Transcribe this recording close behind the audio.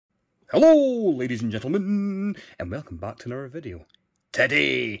Hello, ladies and gentlemen, and welcome back to another video.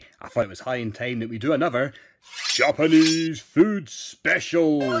 Today, I thought it was high in time that we do another Japanese food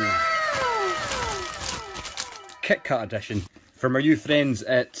special. KitKat edition. From our new friends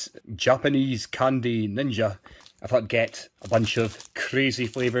at Japanese Candy Ninja, I thought I'd get a bunch of crazy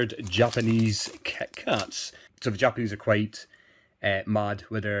flavoured Japanese KitKats. So the Japanese are quite mad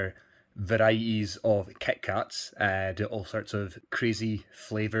with their varieties of KitKats, do all sorts of crazy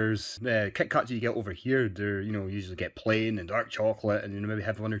flavours. KitKats you get over here, they're, you usually get plain and dark chocolate, and maybe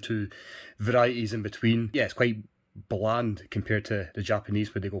have one or two varieties in between. Yeah, it's quite bland compared to the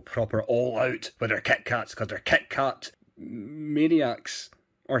Japanese, where they go proper all out with their KitKats, because they're KitKat maniacs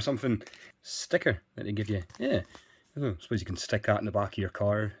or something. Sticker that they give you. Yeah, I suppose you can stick that in the back of your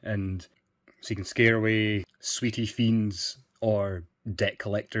car, and so you can scare away sweetie fiends or debt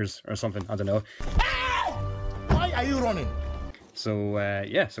collectors or something, I don't know. Why are you running? So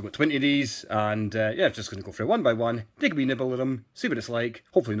yeah, so I've got 20 of these, and yeah, I'm just going to go through one by one, take a wee nibble of them, see what it's like,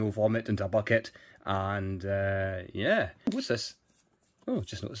 hopefully no vomit into a bucket, and yeah. What's this? Oh,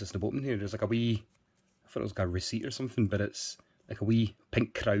 just noticed this in the bottom here, there's like a wee, I thought it was like a receipt or something, but it's like a wee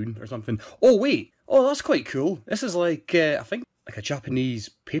pink crown or something. Oh wait, oh that's quite cool. This is like, I think, like a Japanese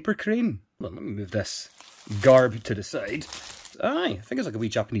paper crane. Well, let me move this garb to the side. Aye, I think it's like a wee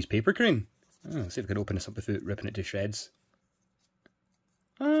Japanese paper crane. Oh, let's see if we can open this up without ripping it to shreds.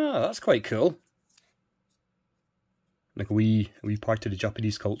 Ah, that's quite cool. Like a wee part of the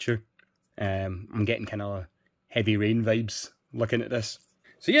Japanese culture. I'm getting kind of heavy rain vibes looking at this.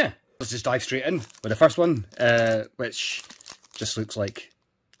 So yeah, let's just dive straight in with the first one, which just looks like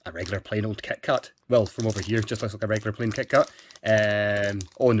a regular plain old KitKat. Well, from over here, just looks like a regular plain KitKat.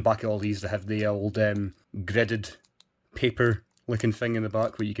 Oh, in the back of all these, they have the old gridded paper looking thing in the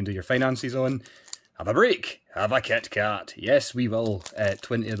back where you can do your finances on. Have a break, have a KitKat. Yes, we will.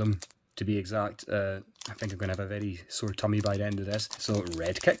 20 of them to be exact. I think I'm going to have a very sore tummy by the end of this. So,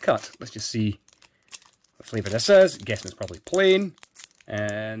 red KitKat. Let's just see what flavour this is. Guessing it's probably plain.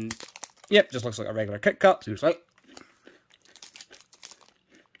 And yep, just looks like a regular KitKat. See what it's like.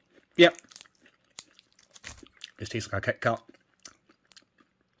 Yep. Just tastes like a KitKat.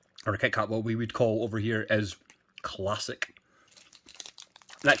 Or a KitKat, what we would call over here is classic.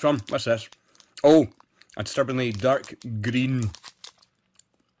 Next one, what's this? Oh, a disturbingly dark green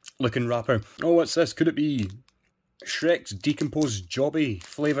looking wrapper. Oh, what's this? Could it be Shrek's decomposed jobby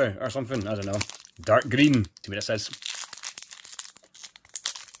flavour or something? I don't know. Dark green. See what it says.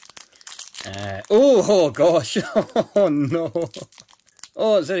 Oh gosh. Oh no.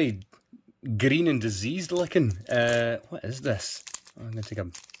 Oh, it's very green and diseased looking. What is this? I'm going to take a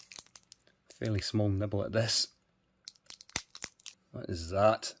fairly small nibble at this. What is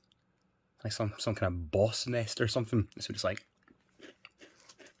that? Like some kind of boss nest or something. That's what it's like.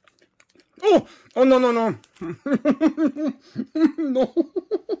 Oh! Oh no no no! No!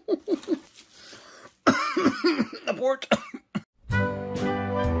 Abort!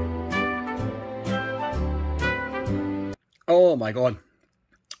 Oh my god.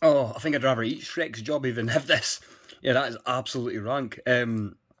 Oh, I think I'd rather eat Shrek's jobby than have this. Yeah, that is absolutely rank.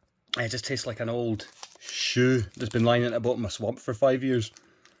 It just tastes like an old shoe that's been lying at the bottom of a swamp for 5 years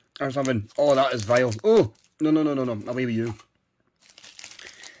or something. Oh, that is vile. Oh, no, no, no, no, no. Away with you.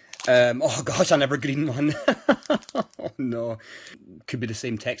 Oh gosh, another green one. Oh no. Could be the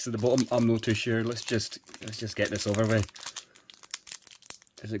same text at the bottom. I'm not too sure. Let's just get this over with.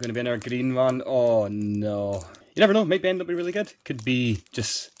 Is it going to be another green one? Oh no. You never know. Might end up being really good. Could be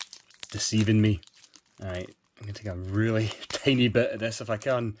just deceiving me. Alright, I'm going to take a really tiny bit of this if I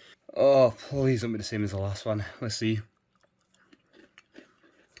can. Oh, please don't be the same as the last one. Let's see.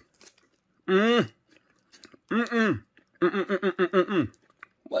 What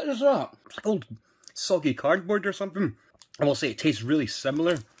is that? It's like old soggy cardboard or something. I will say it tastes really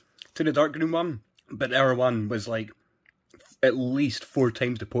similar to the dark green one, but the other one was like at least 4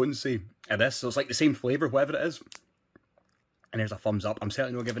 times the potency of this, so it's like the same flavour, whatever it is. And there's a thumbs up. I'm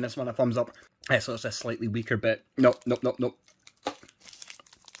certainly not giving this one a thumbs up. So it's a slightly weaker bit. Nope, nope, nope, nope.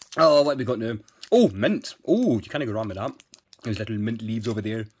 Oh, what have we got now? Oh, mint. Oh, you can't go wrong with that. There's little mint leaves over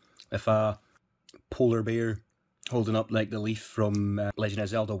there with a polar bear holding up like the leaf from Legend of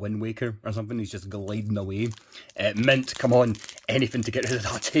Zelda Wind Waker or something. He's just gliding away. Mint, come on. Anything to get rid of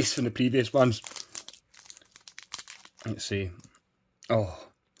that taste from the previous ones. Let's see. Oh,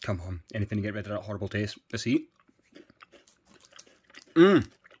 come on. Anything to get rid of that horrible taste. Let's see.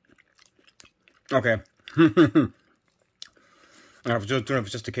 Okay. I don't know if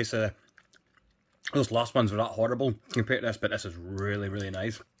it's just a case of those last ones were that horrible compared to this, but this is really, really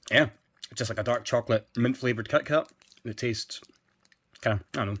nice. Yeah, it's just like a dark chocolate mint flavoured KitKat. It tastes kind of,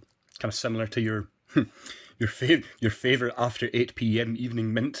 I don't know, kind of similar to your your favorite after 8 PM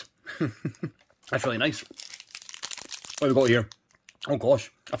evening mint. That's really nice. What have we got here? Oh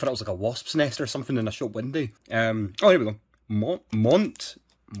gosh, I thought it was like a wasp's nest or something in a shop window. Oh, here we go. Mont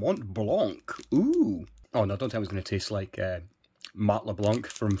Blanc. Ooh. Oh no, don't tell me it's going to taste like Matt LeBlanc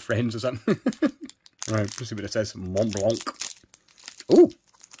from Friends or something. Right, let's see what it says. Mont Blanc. Ooh,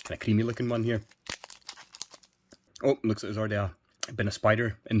 kind of creamy looking one here. Oh, looks like there's already been a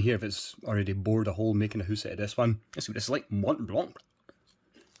spider in here if it's already bored a hole making a house out of this one. Let's see what this is like. Mont Blanc.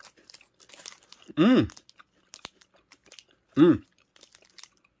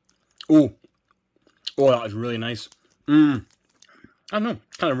 Oh, that is really nice. I don't know,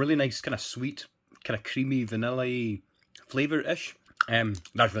 kind of really nice, kind of sweet, kind of creamy, vanilla-y flavour-ish.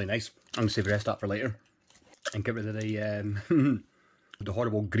 That's really nice. I'm going to save the rest of that for later. And get rid of the the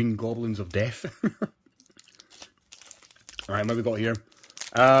horrible green goblins of death. Alright, what have we got here?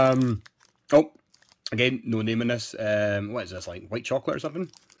 Oh, again, no name in this. What is this, like white chocolate or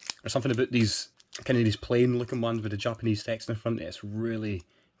something? Or something about these, kind of these plain looking ones with the Japanese text in front. It's really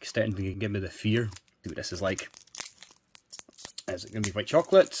starting to give me the fear. See what this is like. Is it going to be white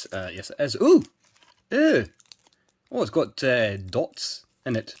chocolate? Yes, it is. Ooh! Ew! Oh, it's got dots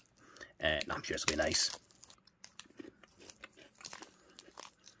in it. No, I'm sure it's going to be nice.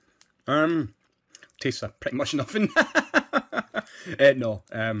 Tastes pretty much nothing. No.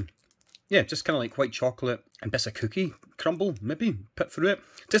 Yeah, just kind of like white chocolate and bits of cookie crumble, maybe, put through it.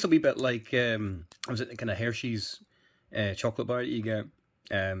 Tastes a wee bit like, was it the kind of Hershey's chocolate bar that you get?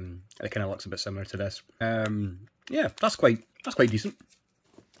 It kind of looks a bit similar to this. Yeah, that's quite decent.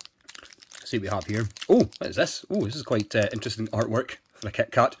 Let's see what we have here. Oh, what is this? Oh, this is quite interesting artwork for a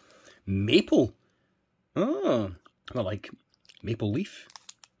KitKat. Maple. Oh, well, like maple leaf,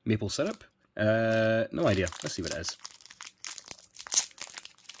 maple syrup. No idea. Let's see what it is.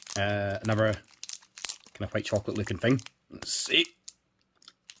 Another kind of white chocolate looking thing. Let's see.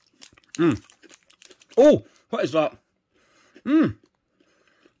 Oh, what is that?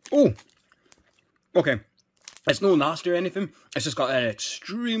 Oh, okay. It's no nasty or anything. It's just got an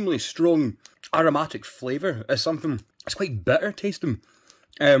extremely strong aromatic flavour. It's something. It's quite bitter tasting.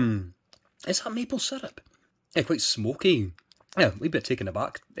 Is that maple syrup? Yeah, quite smoky. Yeah, a wee bit taken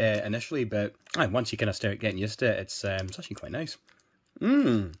aback initially, but once you kind of start getting used to it, it's actually quite nice.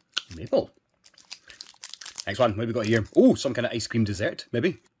 Maple. Next one, what have we got here? Oh, some kind of ice cream dessert,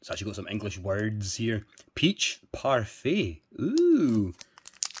 maybe. It's actually got some English words here. Peach parfait. Ooh.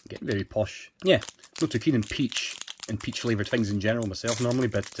 Getting very posh. Yeah, not too keen on peach and peach flavoured things in general myself normally,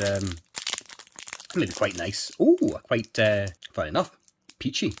 but maybe quite nice. Oh, quite, fun enough,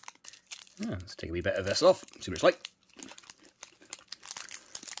 peachy. Yeah, let's take a wee bit of this off, see what it's like.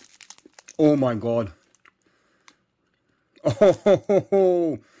 Oh my god.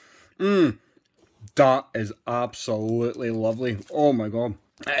 Oh, that is absolutely lovely. Oh my god.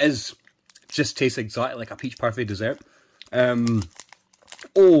 It is, just tastes exactly like a peach parfait dessert.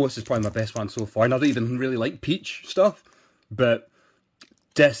 Oh, this is probably my best one so far, and I don't even really like peach stuff, but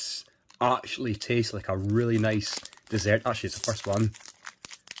this actually tastes like a really nice dessert. Actually, it's the first one.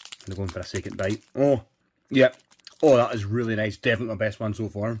 I'm going for a second bite. Oh, yeah. Oh, that is really nice. Definitely my best one so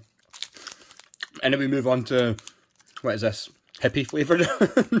far. And then we move on to, what is this? Hippie flavoured?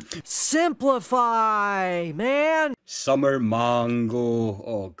 Simplify, man! Summer mango.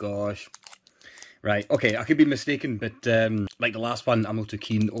 Oh, gosh. Right, okay, I could be mistaken, but like the last one, I'm not too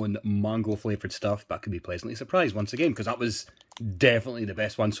keen on mango flavoured stuff, but I could be pleasantly surprised once again, because that was definitely the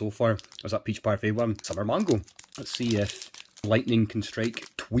best one so far. Was that peach parfait one? Summer mango. Let's see if lightning can strike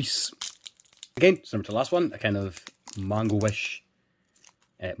twice. Again, similar to the last one, a kind of mango-ish.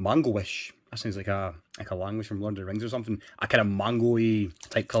 Mango-ish. That sounds like a language from Lord of the Rings or something. A kind of mango-y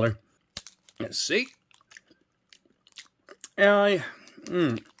type colour. Let's see. That's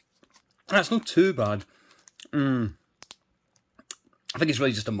not too bad. I think it's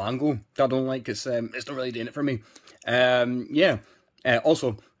really just a mango that I don't like. It's not really doing it for me. Yeah.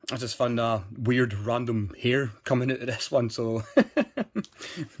 Also, I just found a weird random hair coming out of this one, so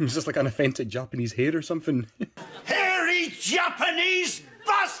it's just like an authentic Japanese hair or something. Hairy Japanese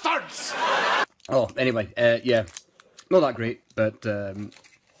bastards! Oh, anyway, yeah, not that great, but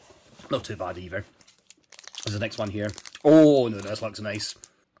not too bad either. There's the next one here. Oh no, this looks nice.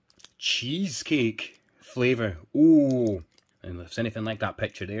 Cheesecake flavour. Oh, and if there's anything like that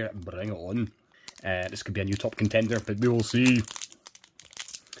picture there, bring it on. This could be a new top contender, but we will see.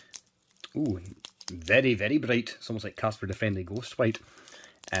 Ooh, very, very bright. It's almost like Casper the Friendly Ghost white.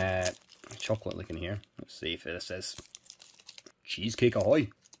 Chocolate looking here. Let's see if this is Cheesecake Ahoy.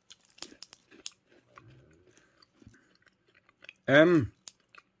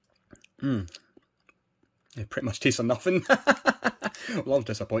 It pretty much tastes of nothing. Well,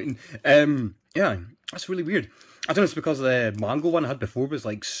 disappointing. Yeah, that's really weird. I don't know if it's because the mango one I had before was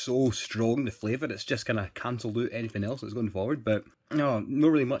like so strong, the flavour, it's just kind of cancelled out anything else that's going forward. But no,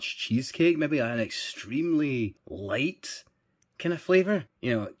 not really much cheesecake. Maybe an extremely light kind of flavour.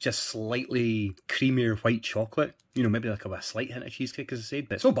 You know, just slightly creamier white chocolate. You know, maybe like a slight hint of cheesecake, as I said.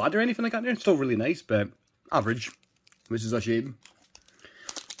 But it's not bad or anything like that there. It's still really nice, but average, which is a shame.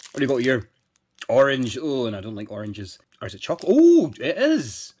 What do you got here? Orange. Oh, and I don't like oranges. Or is it chocolate? Oh, it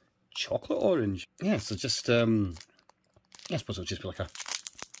is! Chocolate orange. Yeah, so just, I suppose it'll just be like a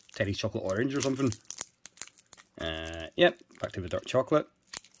Terry's chocolate orange or something. Yep, back to the dark chocolate.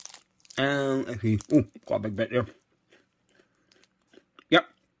 Okay. Oh, got a big bit there. Yep.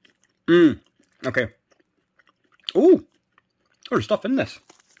 Okay. Oh, there's stuff in this.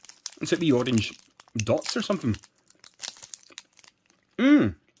 It's like wee orange dots or something.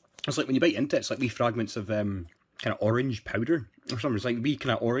 It's like when you bite into it, it's like wee fragments of kind of orange powder or something. It's like wee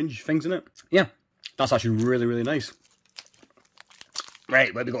kind of orange things in it. Yeah, that's actually really, really nice.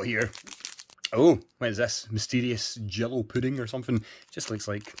 Right, what have we got here? Oh, what is this? Mysterious jello pudding or something. Just looks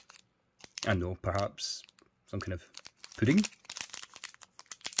like, I don't know, perhaps some kind of pudding.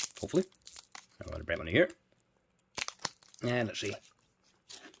 Hopefully. I'll let it break one here. And let's see.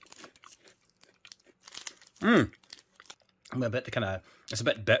 A bit the kind of, it's a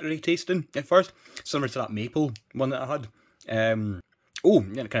bit bittery tasting at first, similar to that maple one that I had. Oh,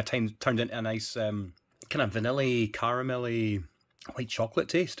 yeah, it kind of turned into a nice kind of vanilla, caramelly, white chocolate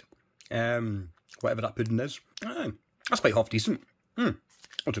taste. Whatever that pudding is. That's quite half decent. Not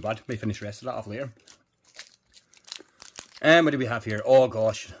too bad. May finish the rest of that off later. What do we have here? Oh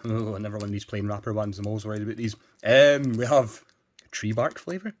gosh, another one of these plain wrapper ones. I'm always worried about these. We have tree bark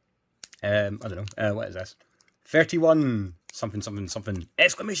flavour. I don't know. What is this? 31 something something something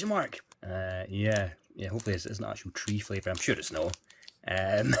exclamation mark. Yeah. Hopefully it's an actual tree flavour. I'm sure it's no.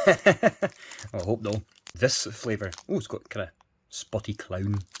 I hope no. This flavour. Oh, it's got kind of spotty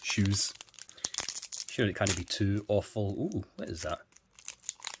clown shoes. Sure, it can't be too awful. Ooh, what is that?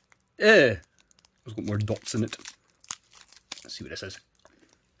 It's got more dots in it. Let's see what this is.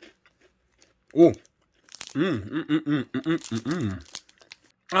 Oh.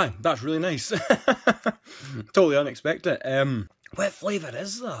 Aye, that's really nice. Totally unexpected. What flavour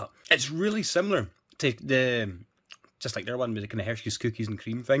is that? It's really similar to the, just like their one with the kind of Hershey's cookies and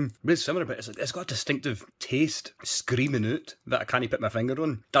cream thing. Really similar, but it's got a distinctive taste screaming out that I can't put my finger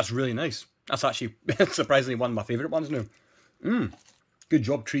on. That's really nice. That's actually surprisingly one of my favourite ones now. Good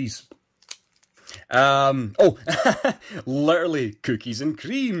job, trees. Oh, literally cookies and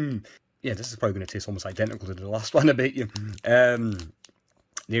cream. Yeah, this is probably going to taste almost identical to the last one, I bet you.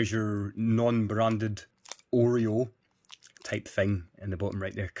 There's your non-branded Oreo type thing in the bottom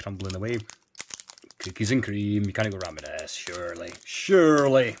right there, crumbling away. Cookies and cream, you can't go wrong with this, surely.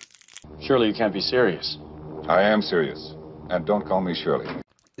 Surely. Surely you can't be serious. I am serious. And don't call me Shirley.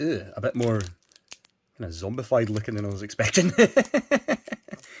 A bit more kind of zombified looking than I was expecting.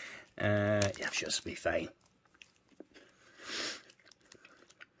 Yeah, I'm sure this will be fine.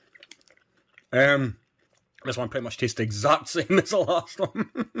 This one pretty much tastes the exact same as the last one.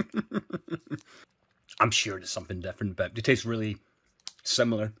 I'm sure there's something different, but they taste really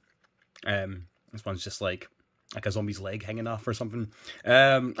similar. This one's just like a zombie's leg hanging off or something.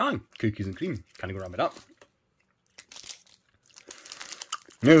 Cookies and cream. Can't go wrong with that.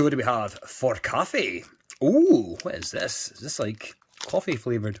 Now, what do we have for coffee? Ooh, what is this? Is this like coffee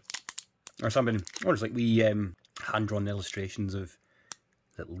flavoured or something? Or it's like wee hand-drawn illustrations of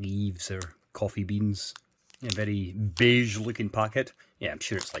leaves or coffee beans. Yeah, very beige looking packet. Yeah, I'm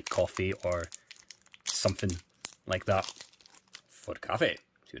sure it's like coffee or something like that for coffee.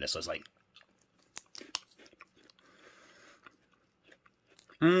 See what this looks like.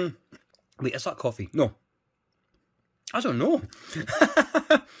 Wait, is that coffee? No. I don't know.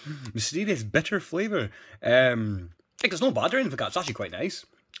 Mysterious bitter flavour. Like it's not bad or anything like that. It's actually quite nice.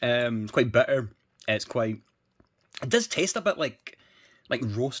 It's quite bitter. It does taste a bit like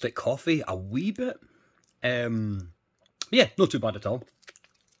roasted coffee, a wee bit. Yeah, not too bad at all.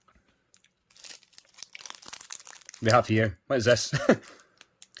 We have here, what is this?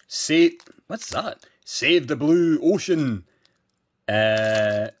 What's that? Save the Blue Ocean.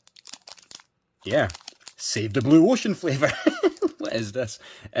 Yeah, Save the Blue Ocean flavour. What is this?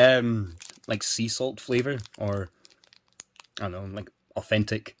 Like sea salt flavour, or I don't know, like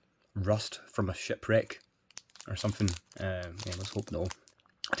authentic rust from a shipwreck or something. Yeah, let's hope no.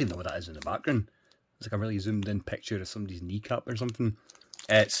 I don't know what that is in the background. It's like a really zoomed in picture of somebody's kneecap or something.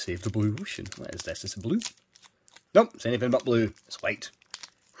 It's Save the Blue Ocean. What is this? Is it blue? Nope, it's anything but blue. It's white.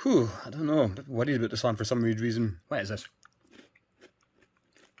 Whew, I don't know. I'm a bit worried about this one for some weird reason. What is this?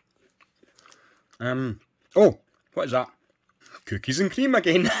 Oh, what is that? Cookies and cream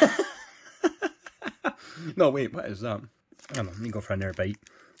again. No, wait, what is that? I don't know, let me go for another bite.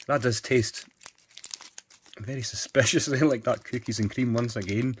 That does taste very suspiciously like that cookies and cream once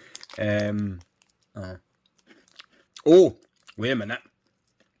again. Oh, wait a minute.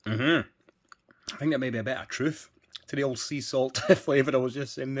 I think that may be a bit of truth to the old sea salt flavour I was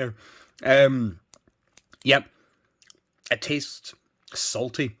just saying there. Yep, it tastes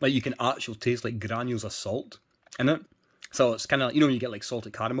salty. Like you can actually taste like granules of salt in it. So it's kind of, you know, when you get like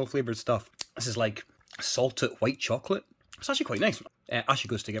salted caramel flavoured stuff. This is like salted white chocolate. It's actually quite nice. Actually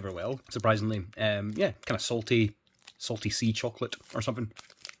goes together well, surprisingly. Yeah, kind of salty sea chocolate or something.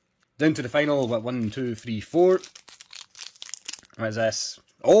 Down to the final, what, 1, 2, 3, 4. What is this?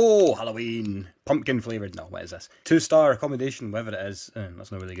 Oh, Halloween. Pumpkin flavoured. No, what is this? 2-star accommodation, whatever it is.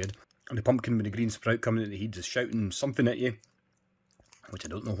 That's not really good. And the pumpkin with the green sprout coming out the heat is shouting something at you. Which I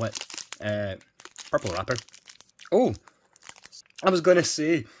don't know what. Purple wrapper. Oh, I was going to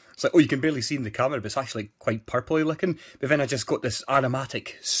say, it's like, oh, you can barely see in the camera, but it's actually quite purpley looking. But then I just got this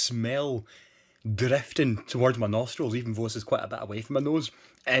aromatic smell drifting towards my nostrils, even though this is quite a bit away from my nose.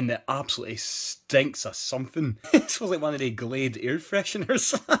 And it absolutely stinks of something. It smells like one of the Glade air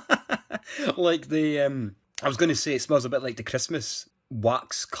fresheners. Like the, I was going to say it smells a bit like the Christmas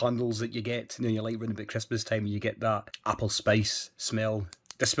wax candles that you get. You know, you light around about Christmas time, you get that apple spice smell.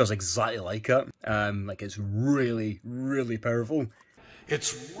 This smells exactly like it. Like it's really, really powerful.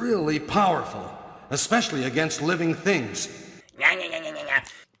 It's really powerful, especially against living things.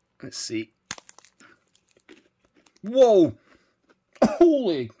 Let's see. Whoa!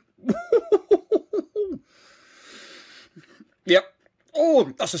 Holy! Yep.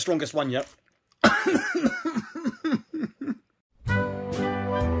 Oh, that's the strongest one yet.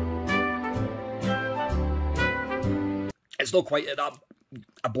 It's not quite at that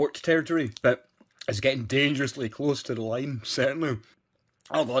abort territory, but it's getting dangerously close to the line, certainly.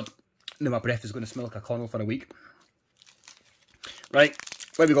 Oh god, now my breath is going to smell like a Connell for a week. Right,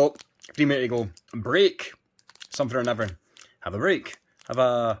 where we go. 3 minutes to go. Break. Something or another. Have a break. Have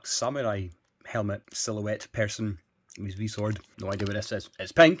a samurai helmet silhouette person with his V-sword. No idea what this is.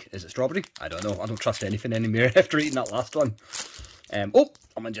 It's pink. Is it strawberry? I don't know. I don't trust anything anymore after eating that last one. Oh,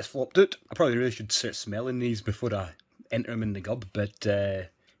 I'm just flopped out. I probably really should start smelling these before I enter them in the gub, but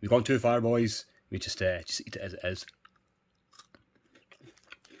we've gone too far, boys. We just eat it as it is.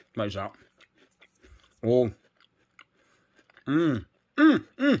 What is that? Oh.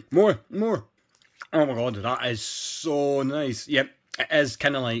 More. Oh my god, that is so nice. Yep, it is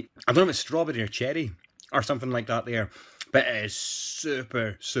kind of like, I don't know if it's strawberry or cherry or something like that there, but it is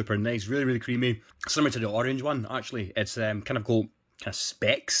super, super nice. Really, really creamy. Similar to the orange one, actually. It's kind of got kind of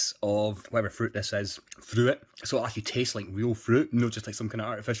specks of whatever fruit this is through it. So it actually tastes like real fruit, not just like some kind of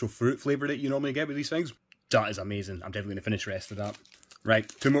artificial fruit flavour that you normally get with these things. That is amazing. I'm definitely going to finish the rest of that.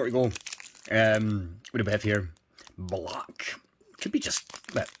 Right, 2 more to go. What do we have here? Black. Could be just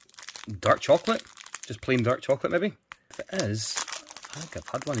dark chocolate. Just plain dark chocolate, maybe. If it is, I think I've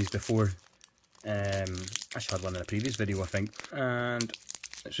had one of these before. I actually had one in a previous video, I think. And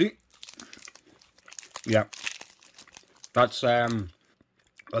let's see. Yeah, that's I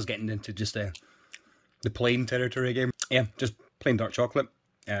was getting into just the plain territory again. Yeah, just plain dark chocolate.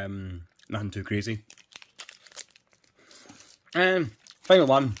 Nothing too crazy. Final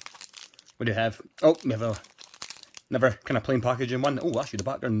one. What do you have? Oh, we have another kind of plain packaging one. Oh, actually the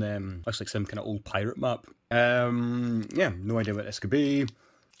background looks like some kind of old pirate map. Yeah, no idea what this could be.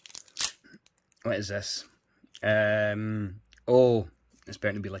 What is this? Oh, it's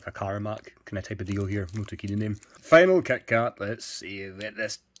better to be like a Karamak kind of type of deal here. No too keen name. Final KitKat. Let's see what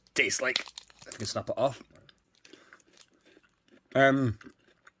this tastes like. If I can snap it off.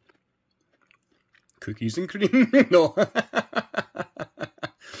 Cookies and cream? No.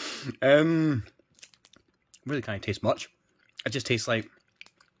 Really can't taste much. It just tastes like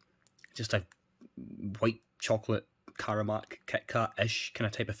just a white chocolate Karamak KitKat-ish kind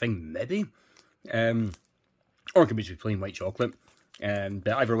of type of thing, maybe. Or it could be just plain white chocolate. But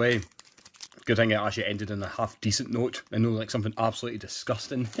either way, good thing it actually ended on a half decent note and not like something absolutely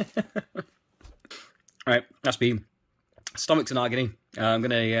disgusting. Alright, that's me. Stomach's in agony. I'm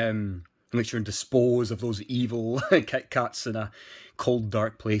gonna make sure and dispose of those evil KitKats in a cold,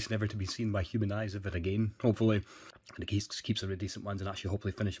 dark place, never to be seen by human eyes ever again, hopefully. And it keeps the decent ones and actually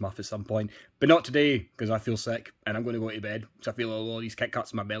hopefully finish them off at some point. But not today, because I feel sick and I'm going to go to bed, so I feel all these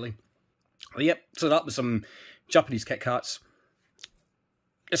KitKats in my belly. But yep, so that was some Japanese KitKats.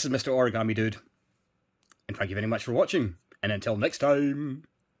 This is Mr. Origami Dude. And thank you very much for watching. And until next time...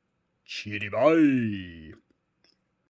 Cheery bye.